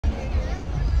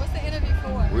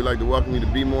We'd like to welcome you to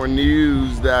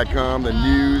BMORENEWS.com, the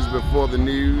news before the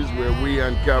news, where we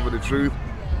uncover the truth.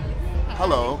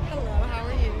 Hello. Hello, how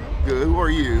are you? Good. Who are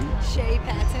you? Shay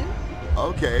Patton.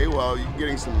 Okay, well, you're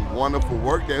getting some wonderful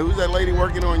work there. Who's that lady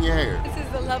working on your hair? This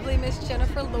is the lovely Miss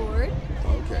Jennifer Lord.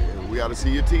 Okay, and we ought to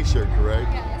see your t-shirt, correct?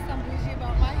 Yes, I'm bougie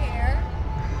about my hair.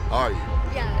 Are you?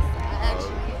 Yes,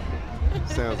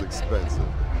 actually. Sounds expensive.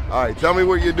 All right, tell me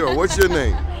what you're doing. What's your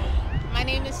name? My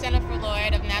name is Jennifer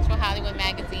Lord of Natural Hollywood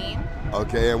Magazine.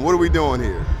 Okay, and what are we doing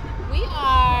here? We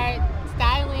are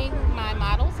styling my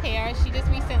model's hair. She just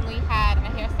recently had a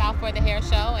hairstyle for the hair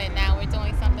show, and now we're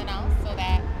doing something else so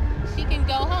that she can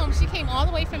go home. She came all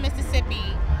the way from Mississippi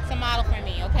to model for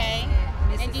me, okay?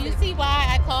 And do you see why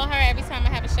I call her every time I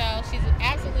have a show? She's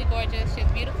absolutely gorgeous. She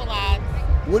has beautiful eyes.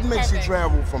 What makes you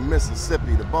travel from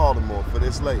Mississippi to Baltimore for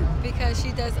this lady? Because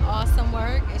she does awesome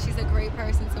work and she's a great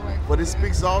person to work But for. it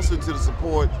speaks also to the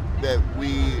support that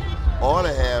we ought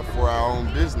to have for our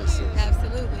own businesses.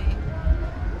 Absolutely.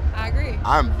 I agree.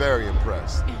 I'm very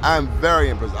impressed. I'm very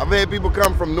impressed. I've had people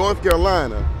come from North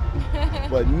Carolina,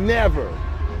 but never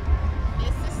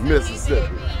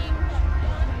Mississippi.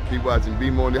 Keep watching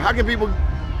Be More. How can people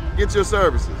get your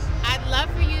services? I'd love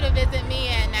for you to visit me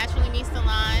at Naturally Me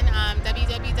Salon,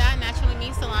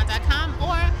 www.naturallymesalon.com,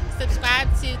 or subscribe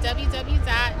to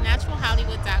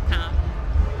www.naturalhollywood.com.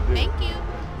 Thank you.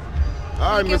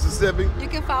 All right, Mississippi. You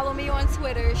can follow me on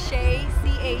Twitter, Shay,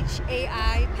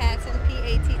 C-H-A-I, Patton,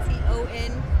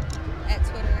 P-A-T-T-O-N, at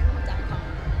twitter.com.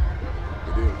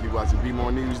 Keep watching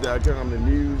BMORENEWS.com, the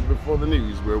news before the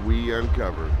news, where we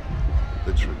uncover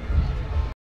the truth.